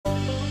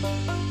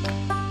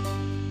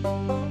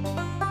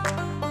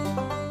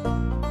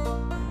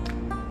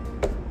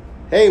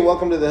Hey,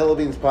 welcome to the Hill of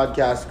Beans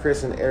podcast.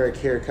 Chris and Eric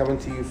here, coming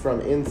to you from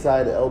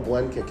inside El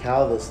Buen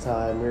Cacao this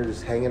time. We're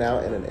just hanging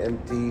out in an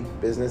empty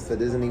business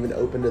that isn't even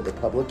open to the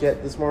public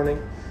yet this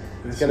morning.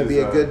 It's going to be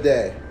a good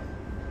day.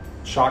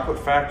 Chocolate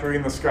factory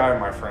in the sky,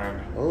 my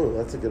friend. Oh,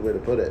 that's a good way to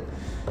put it.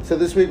 So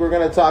this week we're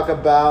going to talk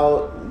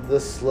about the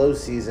slow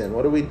season.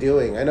 What are we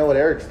doing? I know what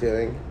Eric's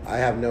doing. I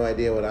have no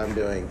idea what I'm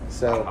doing.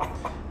 So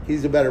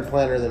he's a better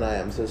planner than I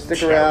am. So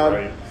stick around.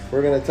 Right.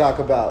 We're going to talk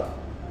about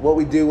what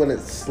we do when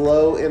it's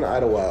slow in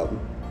Idlewild.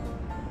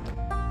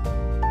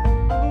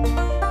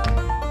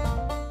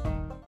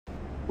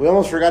 We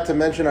almost forgot to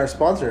mention our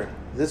sponsor.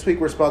 This week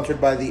we're sponsored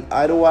by the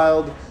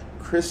Idlewild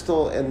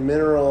Crystal and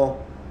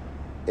Mineral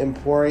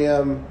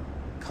Emporium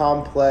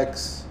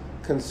Complex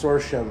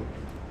Consortium.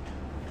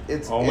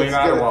 It's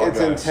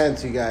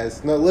intense, you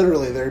guys. No,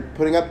 literally, they're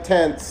putting up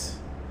tents.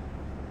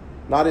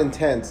 Not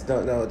intense.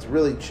 No, it's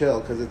really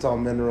chill because it's all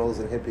minerals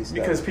and hippie stuff.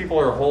 Because people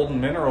are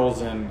holding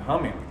minerals and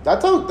humming.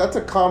 That's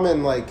a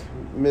common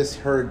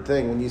misheard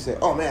thing when you say,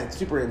 "Oh man, it's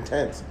super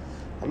intense."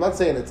 I'm not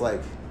saying it's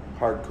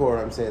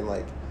hardcore. I'm saying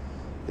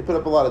they put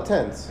up a lot of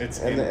tents. It's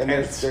intense. And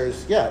there's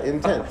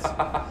intense.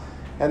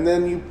 And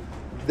then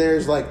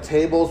there's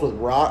tables with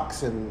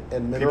rocks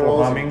and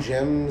minerals and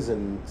gems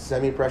and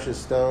semi-precious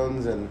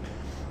stones and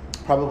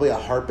probably a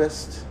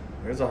harpist.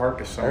 There's a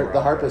harpist somewhere. The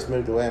harpist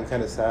moved away. I'm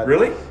kind of sad.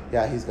 Really?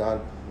 Yeah, he's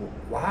gone.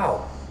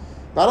 Wow.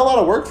 Not a lot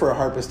of work for a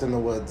harpist in the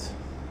woods.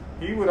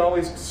 He would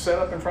always set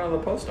up in front of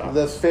the post office.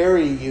 The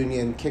ferry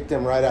union kicked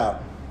him right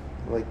out.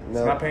 No, he's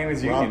not paying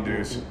his union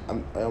dues.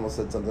 I almost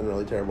said something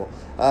really terrible.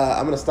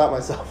 I'm going to stop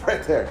myself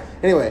right there.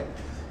 Anyway,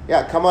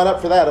 yeah, come on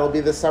up for that. It'll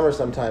be this summer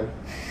sometime.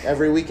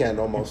 Every weekend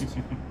almost.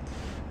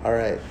 All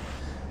right.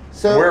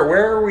 So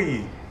where are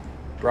we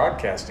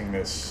broadcasting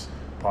this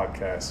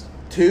podcast?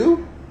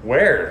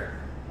 Where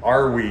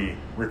are we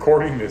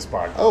recording this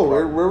podcast? Oh,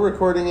 we're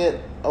recording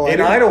it in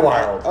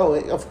Idlewild. Oh,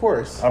 of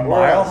course. A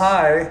mile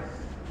high,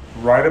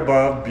 right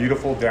above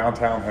beautiful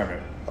downtown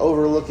Hemet.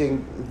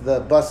 Overlooking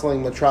the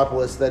bustling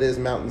metropolis that is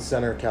Mountain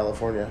Center,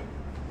 California.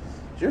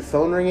 Is your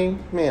phone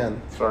ringing?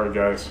 Man. Sorry,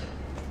 guys.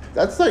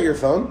 That's not your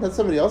phone. That's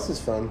somebody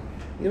else's phone.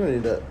 You don't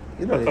need to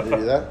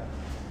do that.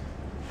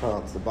 Oh,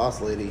 it's the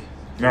boss lady.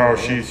 No,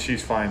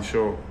 she's fine.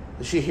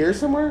 Is she here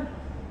somewhere?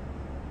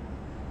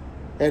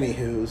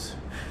 Anywho's.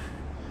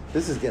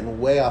 This is getting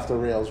way off the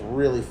rails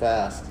really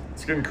fast.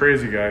 It's getting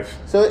crazy, guys.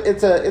 So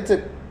it's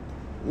a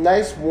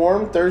nice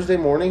warm Thursday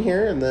morning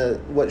here in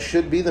what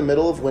should be the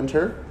middle of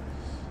winter.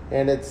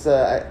 And it's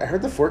I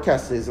heard the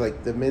forecast is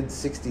the mid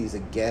 60s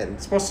again.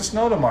 It's supposed to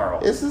snow tomorrow.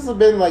 This has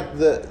been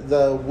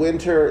the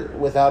winter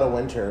without a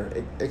winter,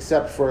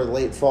 except for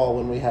late fall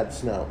when we had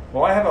snow.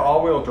 Well, I have an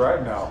all-wheel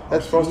drive now.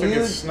 I'm supposed to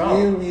get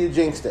snow. You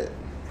jinxed it.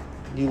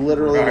 You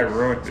literally. I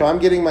ruined it. So I'm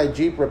getting my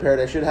Jeep repaired.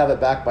 I should have it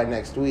back by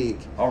next week.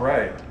 All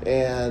right.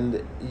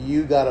 And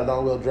you got an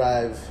all-wheel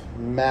drive,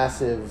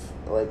 massive.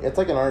 It's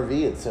like an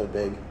RV. It's so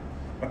big.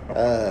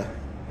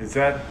 Is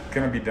that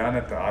going to be done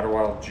at the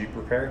Idlewild Jeep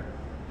repair?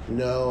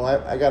 No,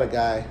 I got a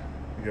guy.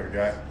 You got a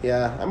guy?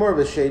 Yeah, I'm more of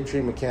a shade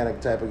tree mechanic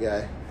type of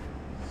guy.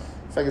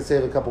 If I can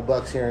save a couple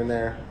bucks here and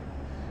there.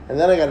 And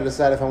then I got to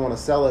decide if I want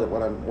to sell it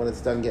when it's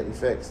done getting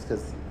fixed.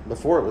 Because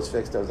before it was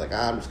fixed, I was like,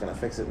 I'm just going to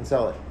fix it and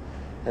sell it.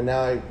 And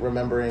now I'm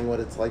remembering what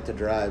it's like to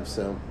drive,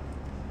 so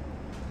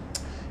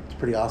it's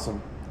pretty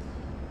awesome.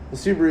 The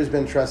Subaru's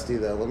been trusty,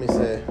 though, let me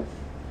say.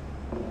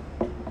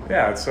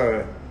 Yeah, it's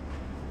a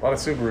lot of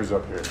Subarus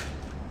up here.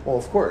 Well,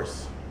 of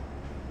course.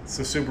 It's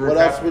the Subaru. What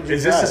else would you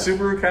Is drive? this the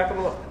Subaru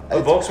capital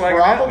of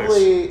Volkswagen Atlas?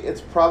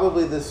 It's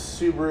probably the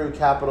Subaru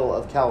capital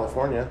of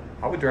California.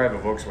 I would drive a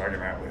Volkswagen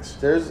Atlas.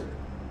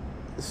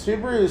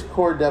 Subaru's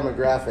core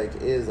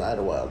demographic is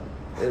Idlewild.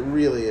 It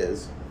really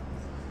is.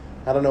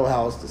 I don't know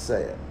how else to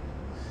say it.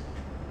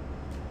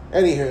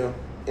 Anywho,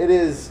 it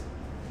is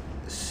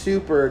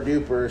super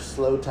duper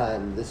slow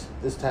time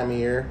this time of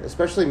year,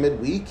 especially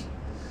midweek.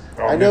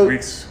 Oh,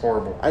 midweek's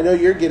horrible. I know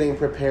you're getting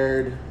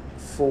prepared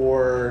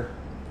for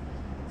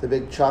the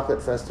big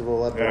chocolate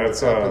festival up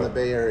in the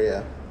Bay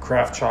Area.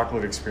 Craft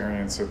chocolate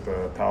experience at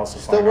the Palace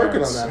of Still Fine working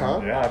Arts. on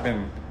that, huh?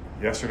 Yeah,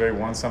 yesterday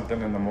won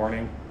something in the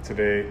morning.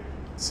 Today,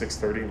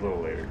 6:30, a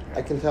little later.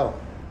 I can tell.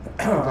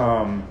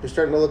 You're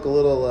starting to look a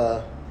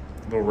little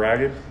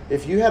ragged.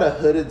 If you had a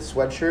hooded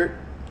sweatshirt,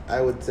 I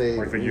would say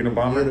like the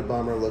Unabomber?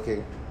 Unabomber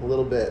looking a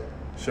little bit.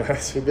 Should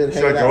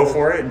I go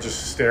for it and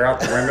just stare out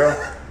the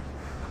window?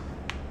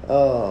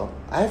 Oh,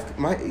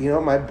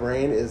 my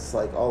brain is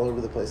all over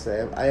the place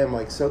today. I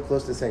am so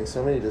close to saying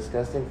so many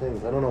disgusting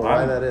things. I don't know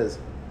why that is.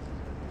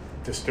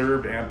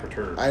 Disturbed and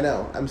perturbed. I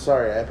know. I'm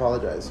sorry. I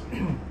apologize.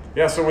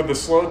 Yeah, so with the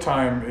slow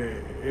time,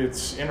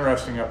 it's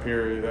interesting up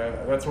here.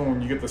 That's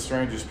when you get the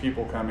strangest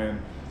people come in.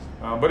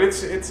 But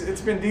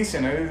it's been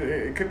decent.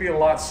 It could be a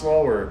lot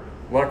slower.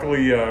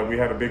 Luckily, we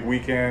had a big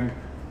weekend.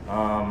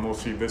 We'll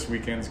see if this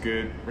weekend's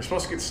good. We're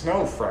supposed to get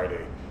snow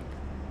Friday.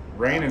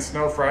 Rain and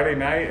snow Friday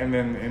night, and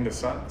then into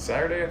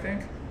Saturday, I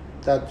think.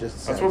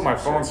 That's what my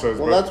phone says.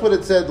 Well, that's what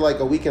it said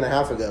a week and a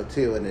half ago,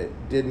 too, and it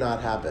did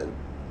not happen.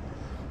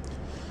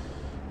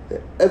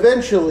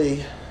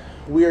 Eventually,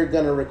 we are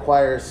going to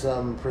require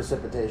some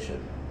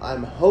precipitation.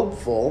 I'm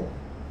hopeful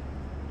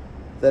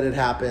that it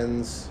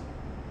happens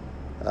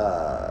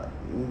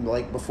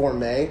like before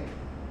May,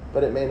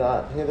 but it may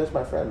not. Hey, there's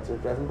my friends. They're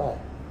driving by.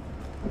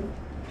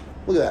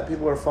 Look at that.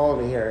 People are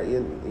following me here.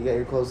 You got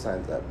your close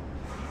signs up.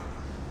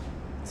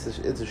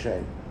 It's a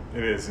shame.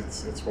 It is.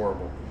 It's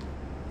horrible.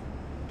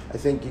 I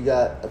think you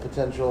got a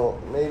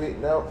potential, maybe,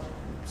 no,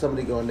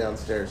 somebody going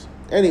downstairs.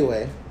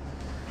 Anyway,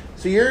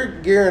 so you're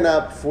gearing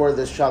up for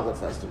this chocolate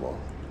festival.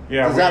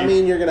 Yeah. Does that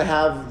mean you're going to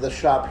have the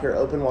shop here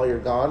open while you're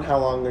gone? How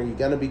long are you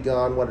going to be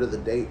gone? What are the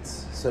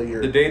dates?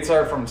 The dates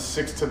are from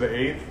 6th to the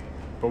 8th,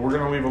 but we're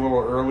going to leave a little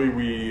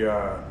early.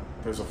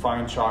 There's a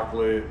fine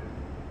chocolate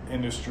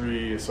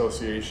industry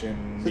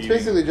association. So it's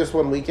basically just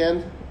one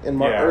weekend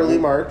in early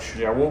March.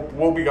 Yeah,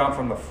 we'll be gone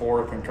from the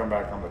 4th and come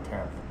back on the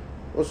 10th.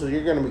 Well, so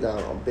you're going to be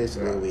gone on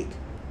basically a week.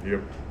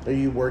 Yep. Are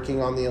you working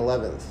on the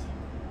 11th?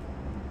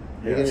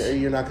 Yes.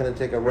 You're not going to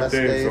take a rest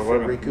day for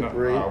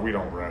recuperate? No, we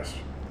don't rest.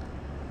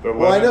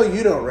 Well, I know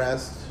you don't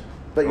rest.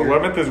 But the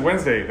 11th is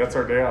Wednesday. That's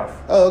our day off.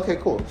 Oh, okay,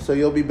 cool. So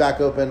you'll be back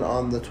open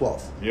on the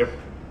 12th. Yep.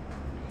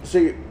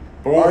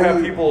 But we'll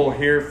have people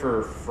here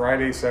for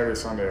Friday, Saturday,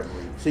 Sunday, I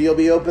believe. So you'll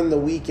be open the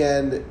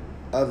weekend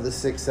of the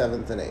 6th,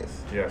 7th, and 8th.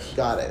 Yes.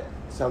 Got it.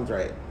 Sounds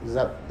right. Is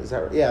that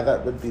right? Yeah,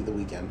 that would be the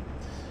weekend.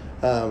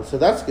 So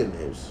that's good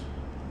news.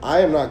 I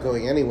am not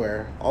going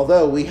anywhere.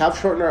 Although we have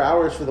shortened our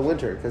hours for the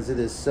winter because it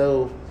is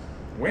so...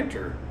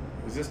 Winter?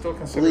 Is this still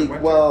considered bleak.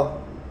 winter?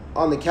 Well,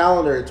 on the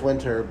calendar it's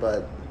winter,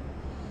 but...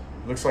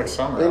 Looks like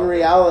summer. In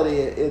reality,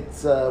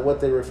 it's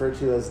what they refer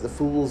to as the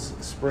fool's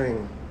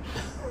spring.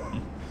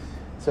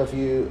 So if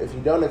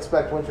you don't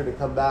expect winter to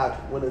come back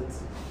when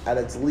it's at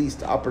its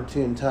least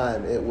opportune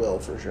time, it will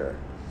for sure.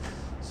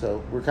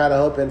 So we're kind of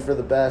hoping for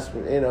the best.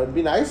 It'd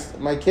be nice.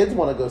 My kids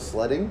want to go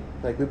sledding.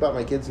 Like we bought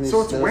my kids new.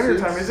 So it's snow winter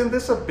suits. time. Isn't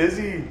this a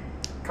busy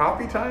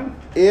coffee time?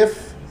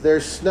 If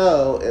there's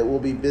snow, it will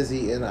be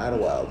busy in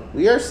Idlewild.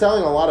 We are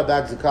selling a lot of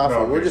bags of coffee.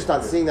 No, we're just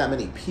not seeing that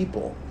many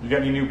people. You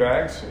got any new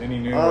bags? Any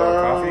new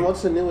coffee?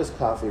 What's the newest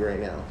coffee right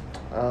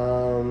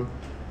now?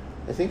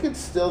 I think it's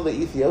still the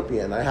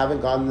Ethiopian. I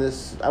haven't gone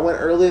this... I went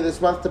early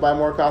this month to buy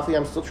more coffee.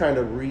 I'm still trying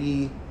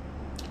to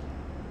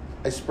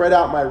I spread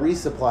out my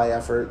resupply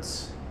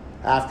efforts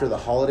after the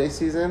holiday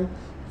season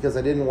because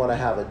I didn't want to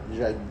have a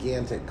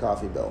gigantic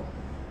coffee bill.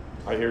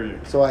 I hear you.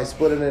 So I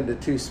split it into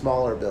 2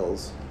 smaller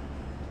bills,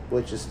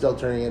 which is still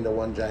turning into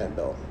 1 giant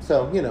bill.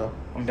 So,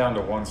 I'm down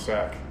to 1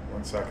 sack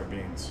of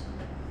beans.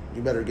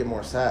 You better get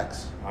more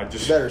sacks. You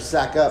better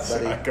sack up,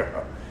 buddy.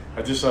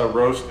 I just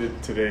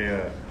roasted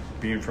today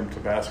bean from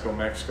Tabasco,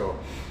 Mexico.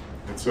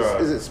 Is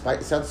it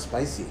spicy? It sounds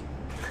spicy.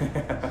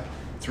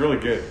 It's really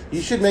good.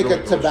 You should make really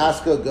a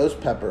Tabasco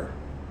ghost pepper.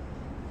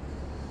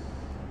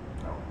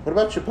 No. What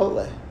about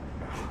Chipotle?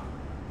 No.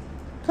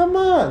 Come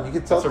on, you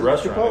can tell it's a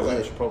restaurant. Chipotle.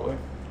 Isn't it Chipotle?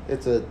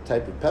 It's a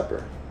type of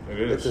pepper. It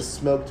is. It's a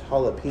smoked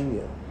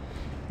jalapeno.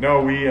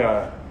 No, we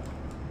have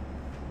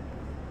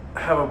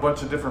a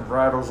bunch of different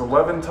varietals.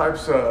 11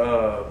 types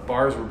of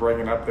bars we're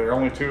bringing up there.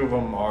 Only 2 of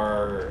them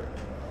are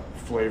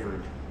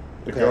flavored.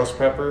 The ghost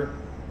pepper,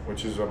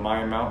 which is a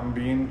Mayan mountain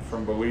bean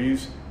from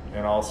Belize,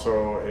 and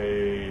also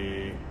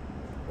a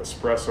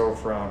espresso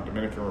from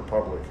Dominican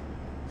Republic,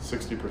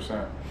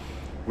 60%.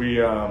 We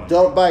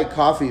don't buy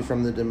coffee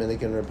from the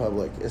Dominican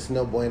Republic. It's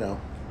no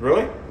bueno.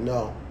 Really?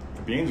 No.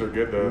 The beans are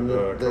good.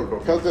 The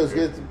cocoa's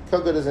good.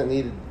 Cocoa doesn't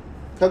need.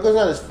 Cocoa's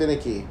not as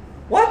finicky.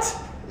 What?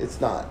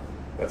 It's not.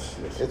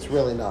 It's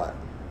really not.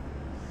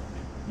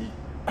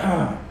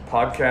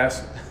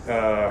 Podcast.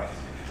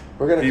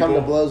 We're gonna come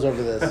to blows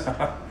over this.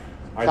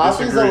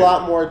 Coffee's a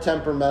lot more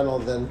temperamental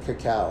than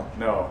cacao.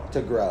 No.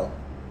 To grow.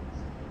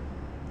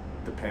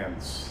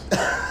 Depends.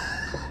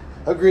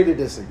 Agree to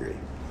disagree.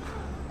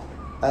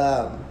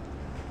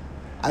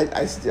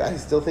 I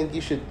still think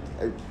you should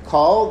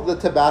call the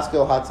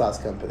Tabasco hot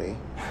sauce company,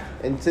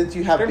 and since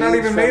you have they're not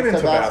even made in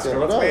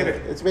Tabasco.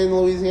 It's made in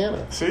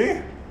Louisiana.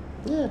 See?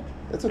 Yeah,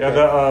 it's okay.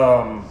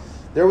 Yeah,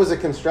 there was a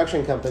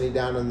construction company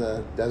down in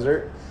the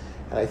desert,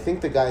 and I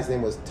think the guy's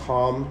name was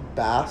Tom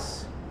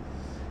Bass.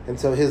 And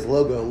so his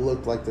logo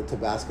looked like the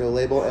Tabasco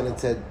label, and it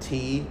said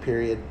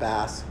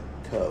T.Bass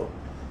Co.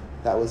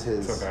 That was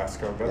his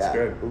Tabasco. That's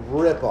good.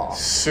 Rip off.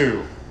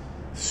 Sue.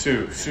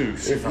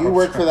 If you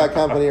work for that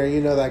company or you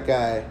know that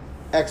guy,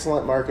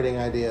 excellent marketing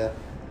idea.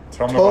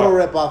 Total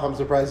rip off. I'm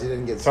surprised he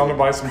didn't get. Tell him to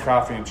buy some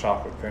coffee and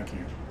chocolate. Thank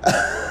you.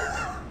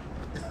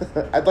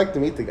 I'd like to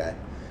meet the guy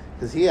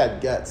because he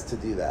had guts to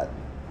do that.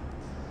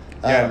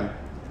 Yeah.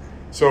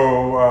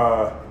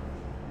 So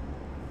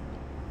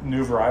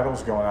new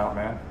varietals going out,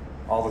 man.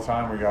 All the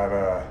time. We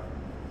got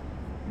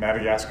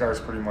Madagascar is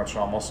pretty much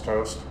almost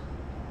toast.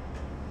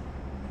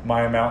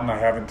 Mayan Mountain, I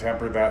haven't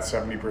tempered that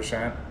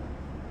 70%.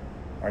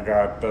 I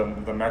got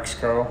the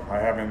Mexico. I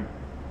haven't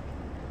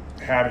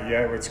had it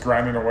yet. It's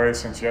grinding away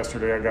since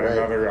yesterday. I got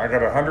another. I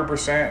got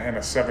 100% and a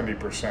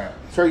 70%.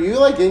 So are you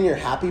like in your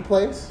happy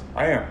place?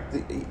 I am.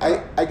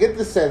 I get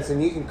the sense,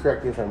 and you can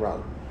correct me if I'm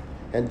wrong,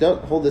 and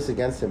don't hold this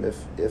against him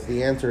if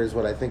the answer is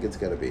what I think it's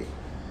going to be.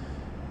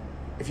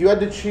 if you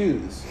had to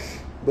choose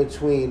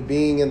between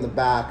being in the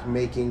back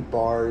making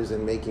bars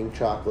and making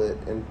chocolate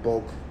in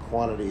bulk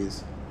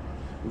quantities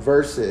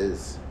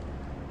versus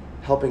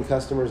helping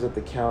customers at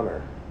the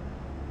counter,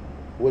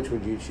 which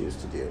would you choose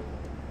to do?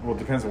 Well, it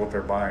depends on what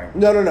they're buying.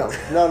 No. No,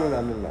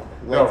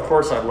 of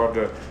course I'd love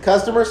to.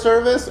 Customer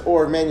service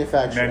or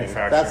manufacturing?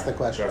 Manufacturing. That's the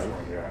question.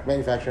 Definitely, yeah.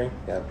 Manufacturing?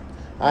 Yeah.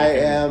 I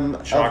am of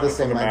the chocolate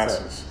same for the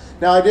mindset. masses.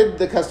 Now, I did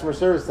the customer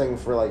service thing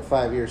for like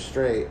 5 years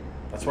straight.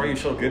 That's why you're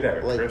so good at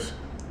it, Like- Chris.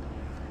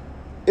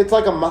 It's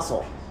like a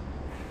muscle.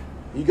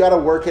 You got to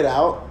work it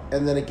out,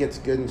 and then it gets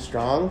good and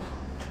strong.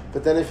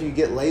 But then if you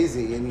get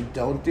lazy and you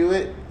don't do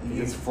it,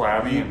 It's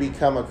flabby you and-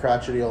 become a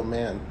crotchety old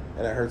man,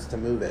 and it hurts to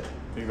move it.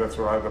 I think that's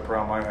the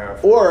problem I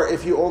have. Or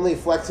if you only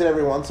flex it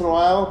every once in a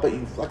while, but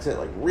you flex it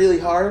like really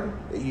hard,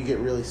 you get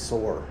really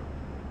sore.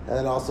 And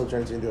it also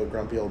turns you into a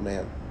grumpy old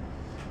man.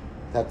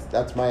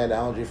 That's my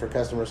analogy for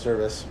customer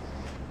service.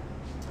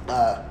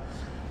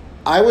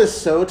 I was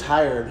so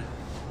tired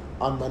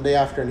on Monday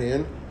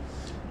afternoon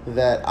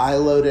that I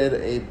loaded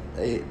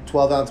a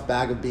 12-ounce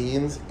bag of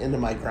beans into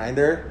my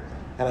grinder,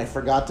 and I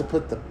forgot to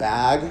put the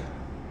bag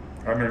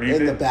Underneath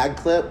in it? the bag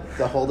clip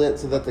to hold it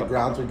so that the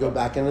grounds would go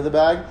back into the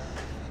bag.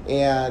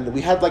 And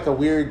we had like a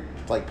weird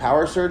like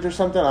power surge or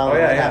something. I don't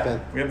know what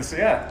happened. We had to see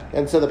that.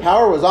 And so the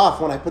power was off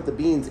when I put the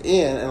beans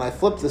in, and I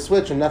flipped the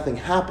switch and nothing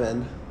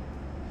happened.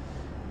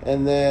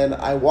 And then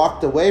I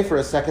walked away for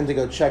a second to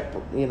go check,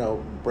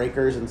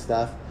 breakers and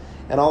stuff.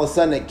 And all of a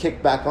sudden it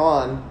kicked back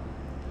on,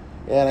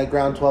 and I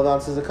ground 12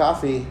 ounces of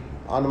coffee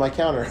onto my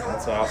counter.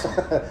 That's awesome.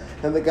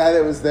 And the guy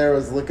that was there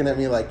was looking at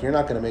me like, "You're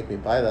not going to make me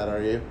buy that,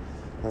 are you?"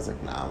 I was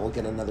like, "Nah, we'll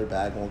get another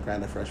bag and we'll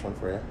grind a fresh one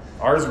for you."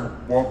 Ours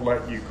won't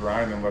let you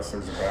grind unless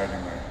there's a bag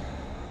in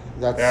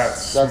there.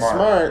 That's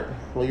smart.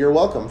 Well, you're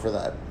welcome for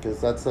that, because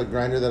that's the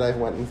grinder that I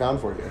went and found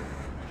for you.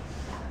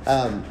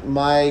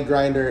 My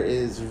grinder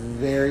is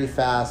very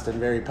fast and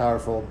very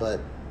powerful, but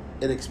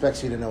it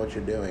expects you to know what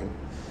you're doing.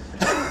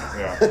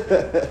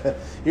 Yeah.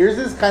 Yours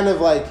is kind of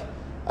like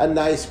a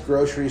nice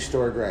grocery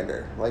store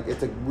grinder. Like,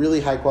 it's a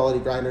really high quality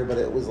grinder, but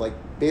it was like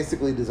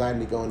basically designed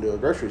to go into a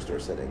grocery store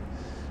setting.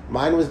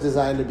 Mine was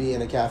designed to be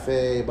in a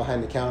cafe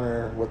behind the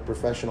counter with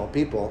professional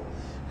people.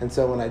 And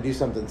so when I do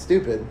something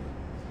stupid,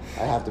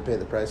 I have to pay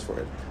the price for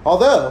it.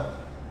 Although,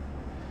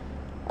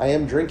 I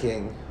am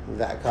drinking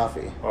that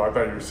coffee. Oh, I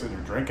thought you were sitting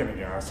here drinking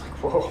again. I was like,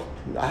 whoa.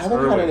 I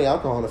haven't had any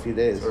alcohol in a few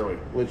days, It's early.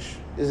 which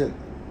isn't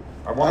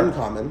I want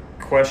uncommon.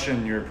 to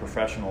question your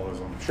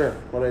professionalism. Sure,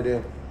 what I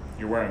do.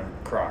 You're wearing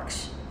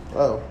Crocs.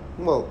 Oh,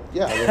 well,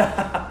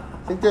 yeah.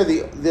 I think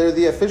they're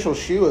the official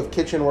shoe of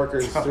kitchen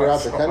workers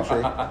throughout the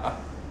country.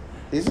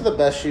 These are the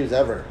best shoes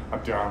ever.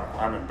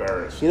 I'm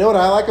embarrassed. You know what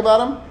I like about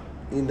them?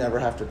 You never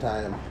have to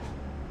tie them.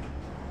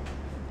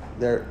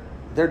 They're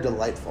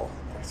delightful.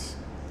 That's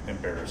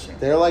embarrassing.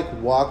 They're like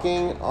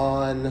walking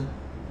on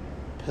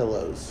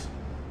pillows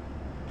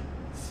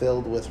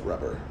filled with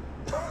rubber.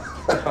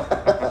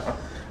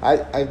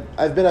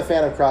 I've been a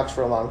fan of Crocs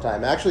for a long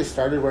time. I actually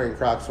started wearing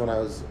Crocs when I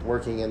was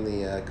working in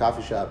the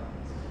coffee shop.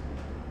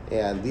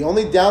 And the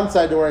only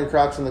downside to wearing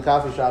Crocs in the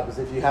coffee shop is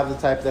if you have the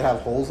type that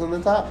have holes in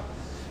the top.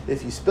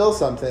 If you spill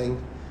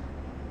something,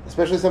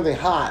 especially something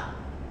hot,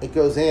 it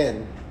goes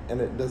in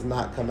and it does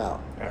not come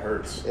out. That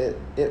hurts. It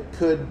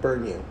could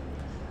burn you.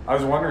 I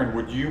was wondering,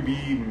 would you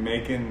be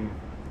making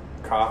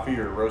coffee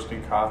or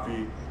roasting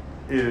coffee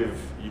if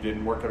you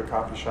didn't work at a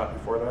coffee shop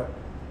before that?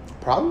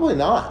 Probably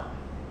not.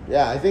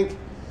 Yeah, I think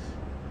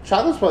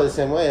chocolate's probably the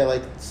same way.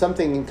 Like,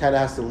 something kind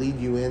of has to lead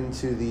you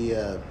into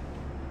the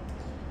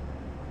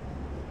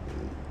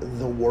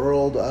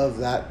world of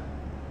that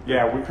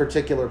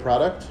particular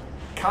product.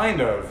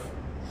 Kind of,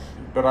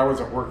 but I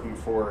wasn't working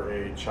for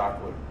a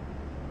chocolate.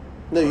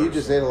 No, you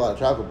just ate a lot of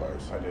chocolate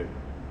bars. I did.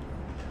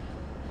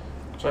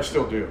 Which I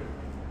still do.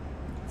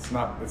 It's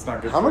not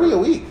good. How many a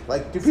week?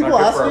 Like, do It's people not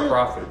good ask for our you?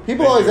 profit.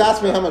 People always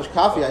ask me how much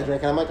coffee I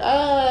drink, and I'm like,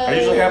 I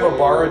usually have a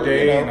bar a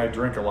day, and I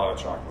drink a lot of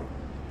chocolate.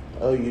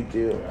 Oh, you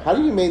do. Yeah. How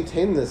do you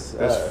maintain this?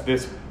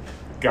 This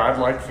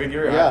godlike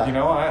figure. Yeah.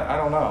 I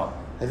don't know.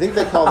 I think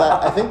they call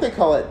that. I think they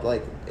call it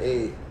like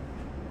a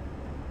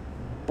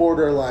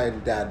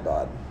borderline dad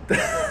bod.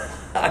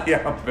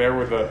 Yeah, I'm there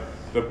with the.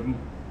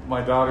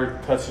 My daughter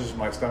touches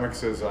my stomach,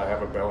 says I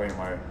have a belly in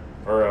my,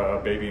 or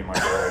a baby in my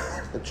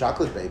belly. The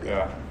chocolate baby.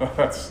 Yeah,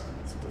 that's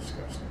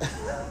disgusting.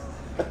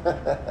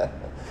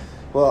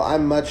 Well,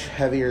 I'm much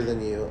heavier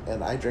than you,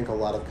 and I drink a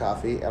lot of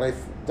coffee, and I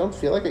don't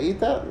feel like I eat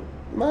that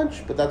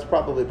much, but that's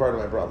probably part of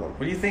my problem.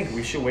 What do you think?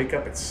 We should wake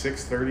up at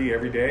 6:30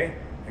 every day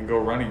and go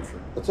running for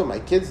That's what my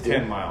kids do.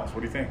 10 miles.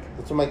 What do you think?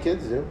 That's what my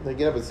kids do. They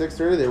get up at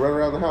 6:30, they run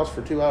around the house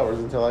for 2 hours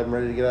until I'm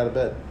ready to get out of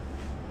bed.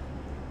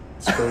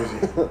 It's crazy.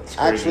 It's crazy.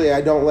 Actually,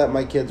 I don't let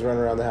my kids run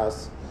around the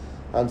house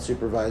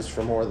unsupervised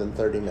for more than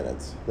 30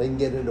 minutes. They can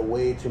get into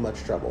way too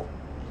much trouble.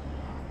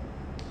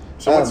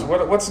 So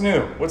what's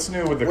new? What's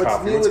new with the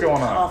coffee? What's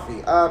going on?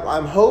 Coffee?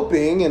 I'm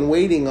hoping and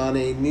waiting on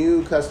a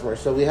new customer.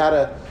 So we had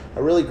a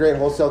really great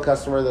wholesale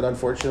customer that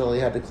unfortunately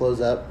had to close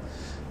up.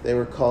 They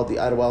were called the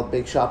Idlewild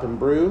Bake Shop and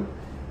Brew,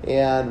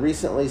 And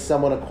recently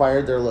someone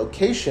acquired their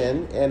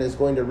location and is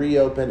going to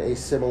reopen a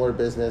similar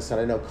business.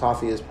 And I know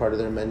coffee is part of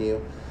their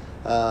menu.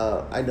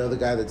 I know the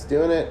guy that's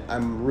doing it.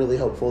 I'm really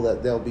hopeful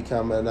that they'll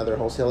become another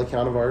wholesale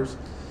account of ours.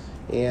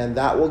 And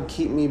that will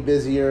keep me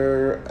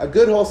busier. A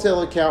good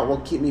wholesale account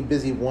will keep me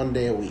busy 1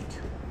 day a week.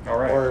 All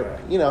right. Or,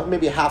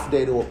 maybe a half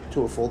day to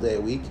a full day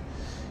a week.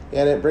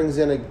 And it brings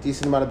in a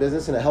decent amount of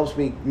business, and it helps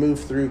me move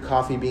through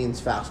coffee beans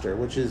faster,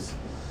 which is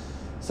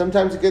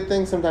sometimes a good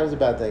thing, sometimes a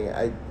bad thing.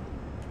 I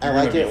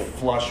like it.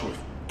 Flush with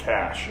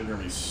cash. You're going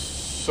to be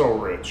so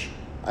rich.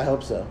 I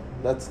hope so.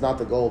 That's not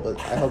the goal, but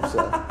I hope so.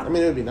 I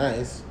mean, it would be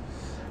nice.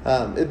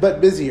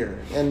 But busier.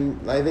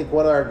 And I think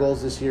one of our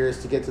goals this year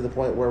is to get to the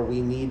point where we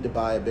need to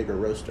buy a bigger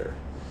roaster.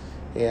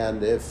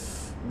 And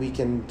if we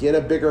can get a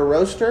bigger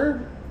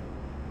roaster,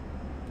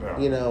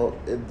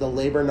 the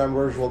labor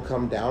numbers will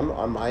come down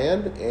on my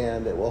end,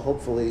 and it will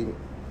hopefully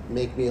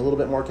make me a little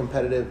bit more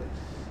competitive,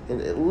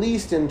 at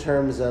least in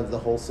terms of the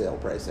wholesale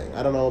pricing.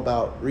 I don't know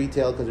about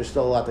retail because there's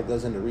still a lot that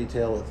goes into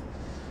retail with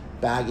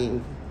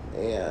bagging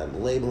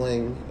and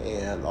labeling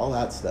and all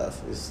that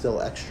stuff is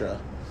still extra.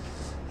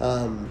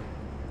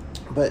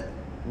 But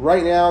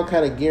right now,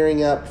 kind of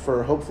gearing up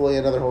for hopefully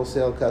another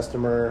wholesale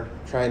customer,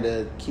 trying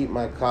to keep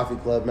my coffee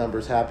club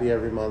members happy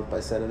every month by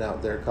sending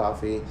out their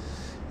coffee.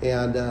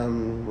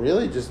 And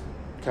really just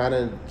kind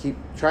of keep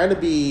trying to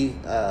be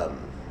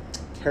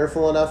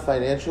careful enough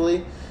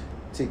financially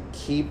to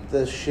keep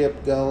the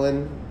ship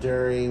going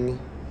during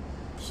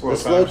the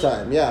slow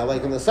time. Yeah,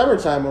 like in the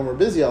summertime when we're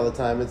busy all the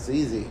time, it's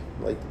easy.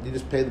 Like you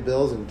just pay the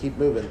bills and keep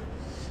moving.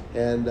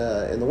 And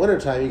in the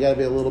wintertime, you got to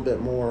be a little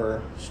bit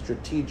more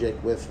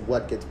strategic with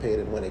what gets paid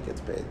and when it gets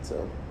paid.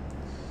 So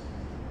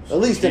at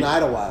least in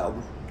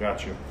Idlewild.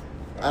 Got you.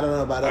 I don't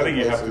know about other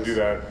places. I think you have to do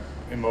that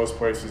in most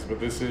places,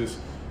 but this is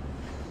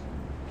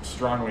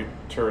strongly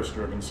tourist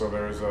driven, so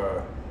there's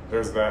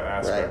that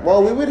aspect. Right.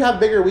 Well, we would have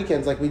bigger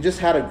weekends. Like we just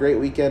had a great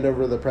weekend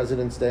over the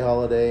President's Day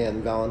holiday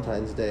and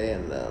Valentine's Day,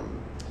 and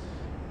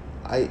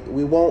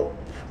we won't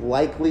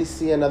likely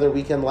see another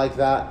weekend like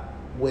that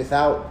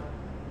without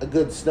a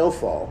good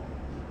snowfall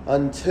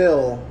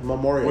until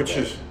Memorial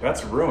Day.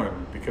 That's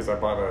ruined because I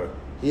bought a...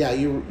 Yeah,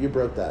 you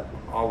broke that.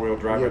 All-wheel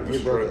drive. You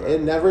broke it.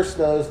 It never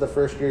snows the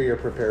first year you're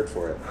prepared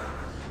for it.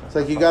 It's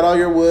like you got all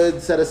your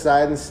wood set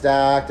aside and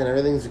stacked and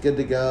everything's good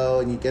to go,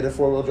 and you get a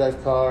four-wheel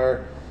drive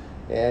car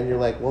and you're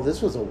like, well,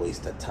 this was a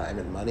waste of time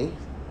and money.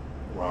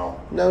 Wow.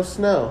 No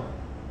snow.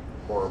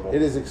 Horrible.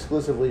 It is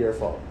exclusively your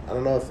fault. I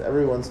don't know if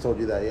everyone's told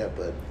you that yet,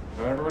 but...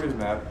 And everybody's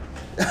mad.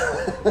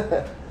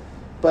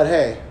 But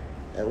hey,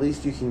 at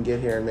least you can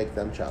get here and make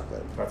them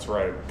chocolate. That's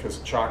right, because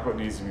chocolate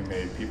needs to be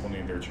made. People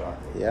need their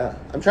chocolate. Yeah.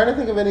 I'm trying to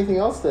think of anything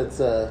else that's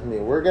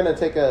new. We're going to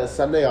take a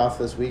Sunday off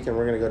this week, and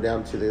we're going to go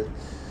down to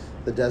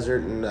the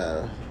desert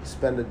and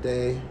spend a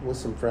day with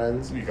some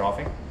friends. Are you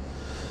golfing?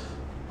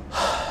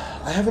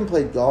 I haven't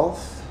played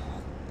golf.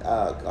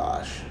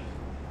 Gosh.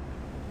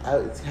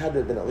 It's had to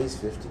have been at least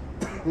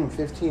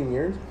 15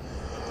 years.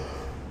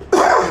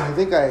 I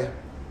think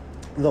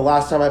the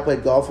last time I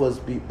played golf was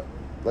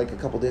like a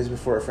couple days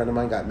before a friend of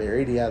mine got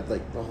married. He had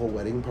like the whole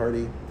wedding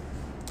party.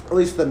 At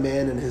least the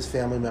man and his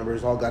family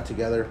members all got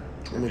together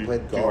and we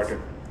played golf.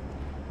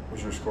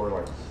 Was your score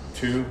like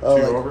two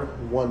like over?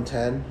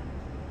 110.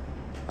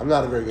 I'm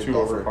not a very good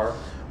golfer. 2 over par?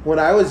 When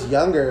I was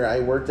younger, I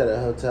worked at a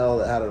hotel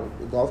that had a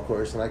golf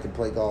course and I could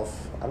play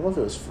golf. I don't know if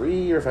it was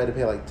free or if I had to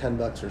pay like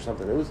 $10 or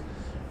something. It was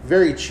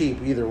very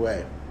cheap either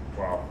way.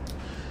 Wow.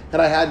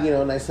 And I had,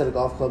 a nice set of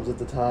golf clubs at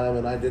the time,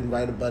 and I'd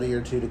invite a buddy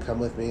or two to come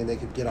with me, and they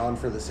could get on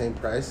for the same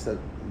price that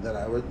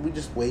I would. We'd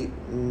just wait,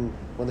 and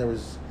when there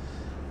was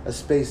a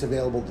space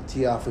available to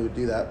tee off, we would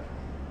do that.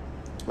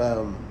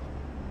 And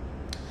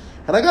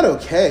I got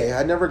okay.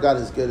 I never got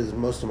as good as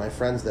most of my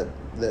friends that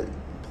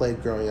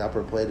played growing up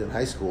or played in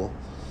high school.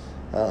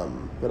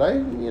 But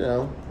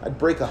I'd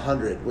break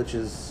 100, which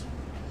is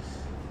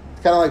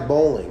kind of like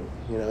bowling.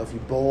 If you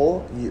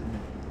bowl,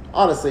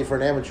 honestly, for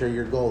an amateur,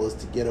 your goal is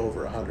to get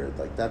over 100.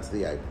 Like, that's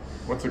the...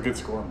 What's a good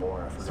score in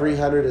bowling?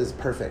 300 is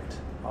perfect.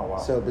 Oh, wow.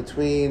 So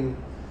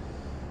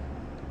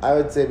I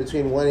would say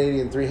between 180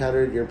 and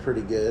 300, you're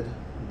pretty good.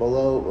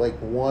 Below, like,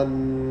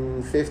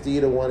 150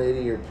 to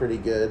 180, you're pretty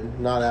good.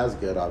 Not as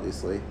good,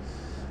 obviously.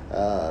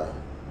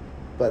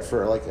 But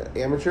for, like, an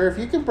amateur, if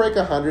you can break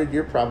 100,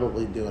 you're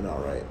probably doing all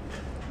right.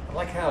 I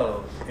like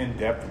how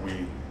in-depth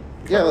we...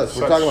 Yeah, look,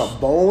 we're talking about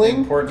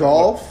bowling,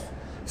 golf...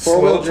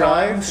 Slow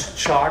times,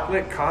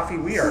 chocolate, coffee.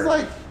 This is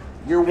like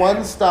your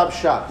one-stop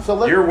shop.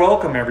 So you're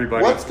welcome,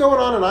 everybody. What's going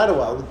on in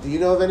Idlewild? Do you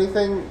know of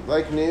anything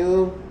like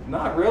new?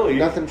 Not really.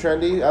 Nothing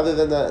trendy other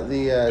than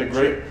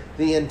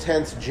the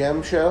intense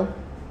gem show.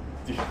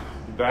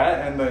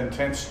 That and the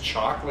intense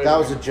chocolate. That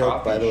was a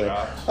joke, by the way.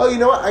 Shops. Oh, you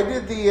know what? I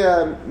did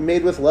the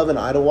Made with Love in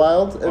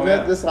Idlewild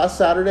event this last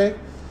Saturday.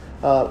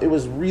 It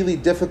was really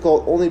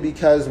difficult only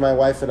because my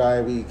wife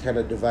and we kind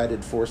of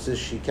divided forces.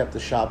 She kept the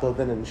shop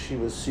open and she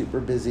was super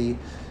busy.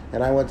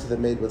 And I went to the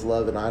Made with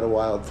Love in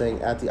Idlewild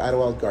thing at the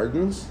Idlewild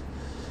Gardens.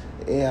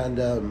 And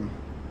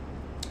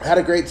had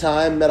a great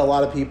time, met a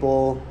lot of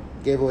people,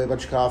 gave away a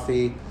bunch of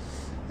coffee.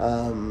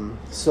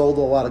 Sold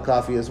a lot of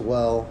coffee as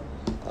well.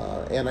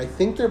 And I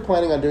think they're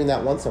planning on doing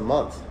that once a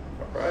month.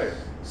 All right.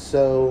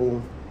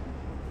 So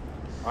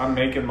I'm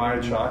making my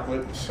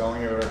chocolate and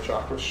selling it at a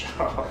chocolate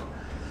shop.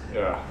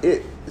 Yeah.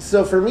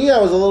 So for me, I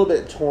was a little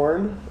bit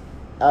torn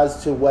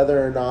as to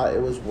whether or not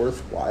it was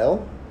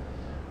worthwhile.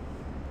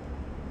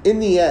 In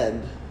the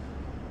end,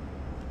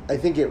 I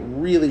think it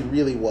really,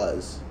 really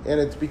was. And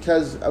it's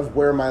because of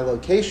where my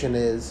location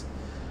is.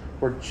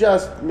 We're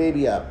just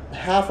maybe a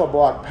half a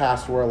block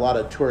past where a lot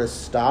of tourists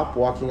stop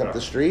walking up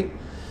the street.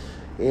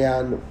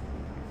 And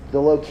the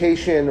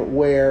location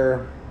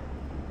where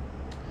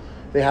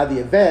they had the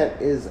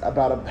event is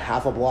about a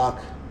half a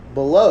block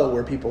below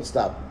where people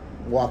stop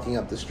walking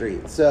up the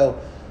street. So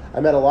I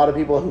met a lot of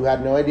people who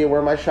had no idea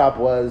where my shop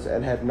was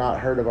and had not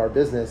heard of our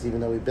business, even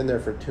though we've been there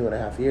for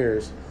 2.5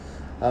 years.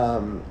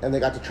 And they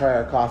got to try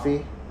our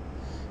coffee.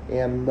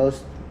 And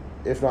most,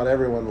 if not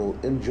everyone,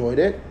 enjoyed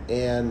it.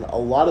 And a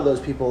lot of those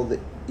people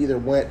that either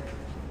went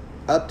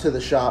up to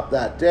the shop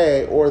that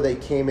day or they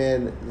came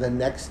in the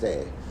next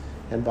day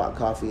and bought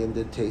coffee and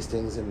did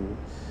tastings and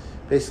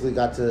basically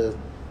got to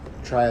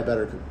try a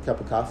better cup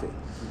of coffee.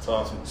 That's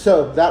awesome.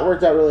 So that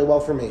worked out really well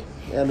for me.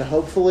 And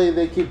hopefully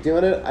they keep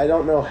doing it. I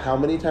don't know how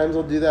many times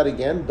I'll do that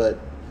again, but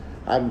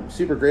I'm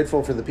super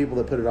grateful for the people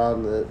that put it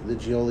on, the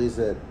Giolis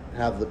that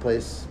have the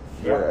place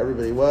where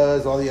everybody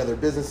was, all the other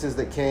businesses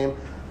that came.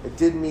 I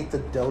did meet the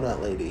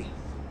donut lady.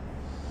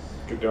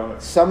 Good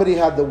donuts. Somebody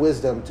had the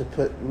wisdom to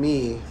put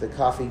me, the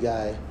coffee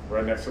guy,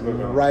 Right next to the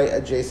donut. right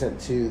adjacent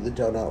to the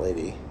donut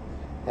lady.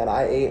 And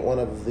I ate one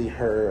of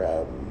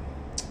her,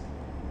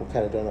 what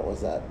kind of donut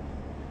was that?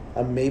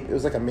 It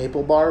was like a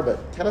maple bar,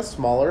 but kind of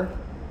smaller.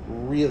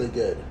 Really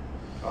good.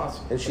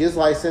 Awesome. And she is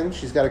licensed.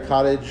 She's got a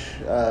cottage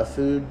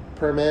food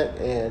permit,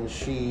 and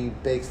she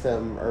bakes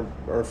them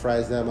or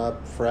fries them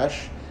up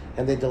fresh,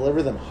 and they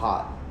deliver them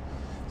hot.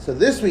 So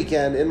this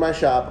weekend in my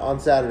shop on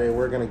Saturday,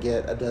 we're going to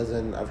get a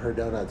dozen of her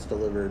donuts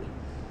delivered.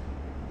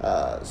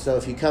 So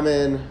if you come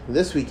in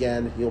this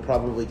weekend, you'll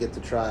probably get to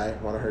try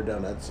one of her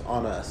donuts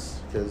on us,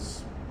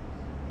 because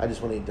I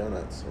just want to eat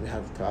donuts and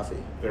have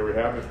coffee. There we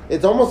have it.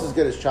 It's almost as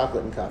good as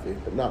chocolate and coffee,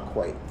 but not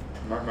quite.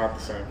 Not the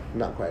same.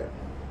 Not quite.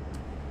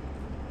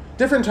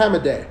 Different time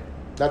of day.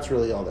 That's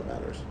really all that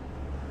matters.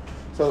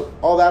 So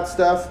all that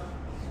stuff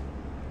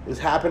is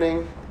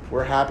happening.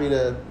 We're happy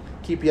to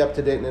keep you up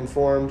to date and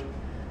informed.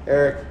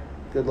 Eric,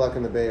 good luck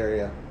in the Bay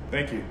Area.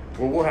 Thank you.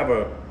 Well, we'll have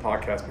a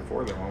podcast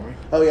before then, won't we?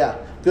 Oh, yeah.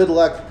 Good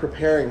luck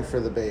preparing for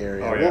the Bay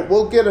Area. Oh, yeah.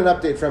 We'll get an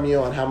update from you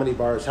on how many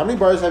bars. How many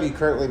bars have you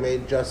currently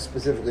made just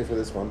specifically for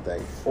this one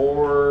thing?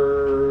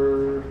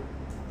 For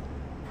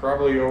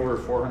probably over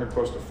 400,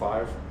 close to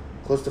 5.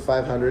 Close to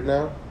 500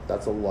 now?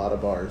 That's a lot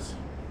of bars.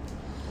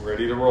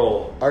 Ready to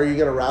roll. Are you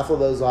going to raffle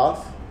those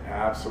off?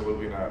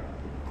 Absolutely not.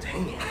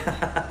 Dang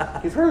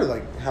it. You've heard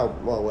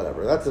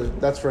whatever.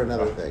 That's for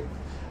another thing.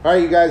 All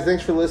right, you guys,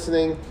 thanks for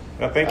listening.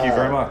 Thank you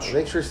very much.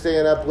 Thanks for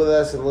staying up with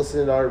us and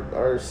listening to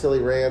our silly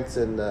rants.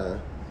 And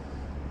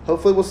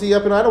hopefully we'll see you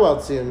up in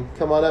Idlewild soon.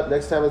 Come on up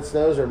next time it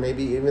snows, or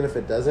maybe even if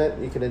it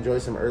doesn't, you can enjoy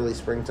some early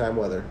springtime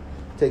weather.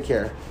 Take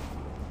care.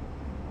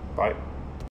 Bye.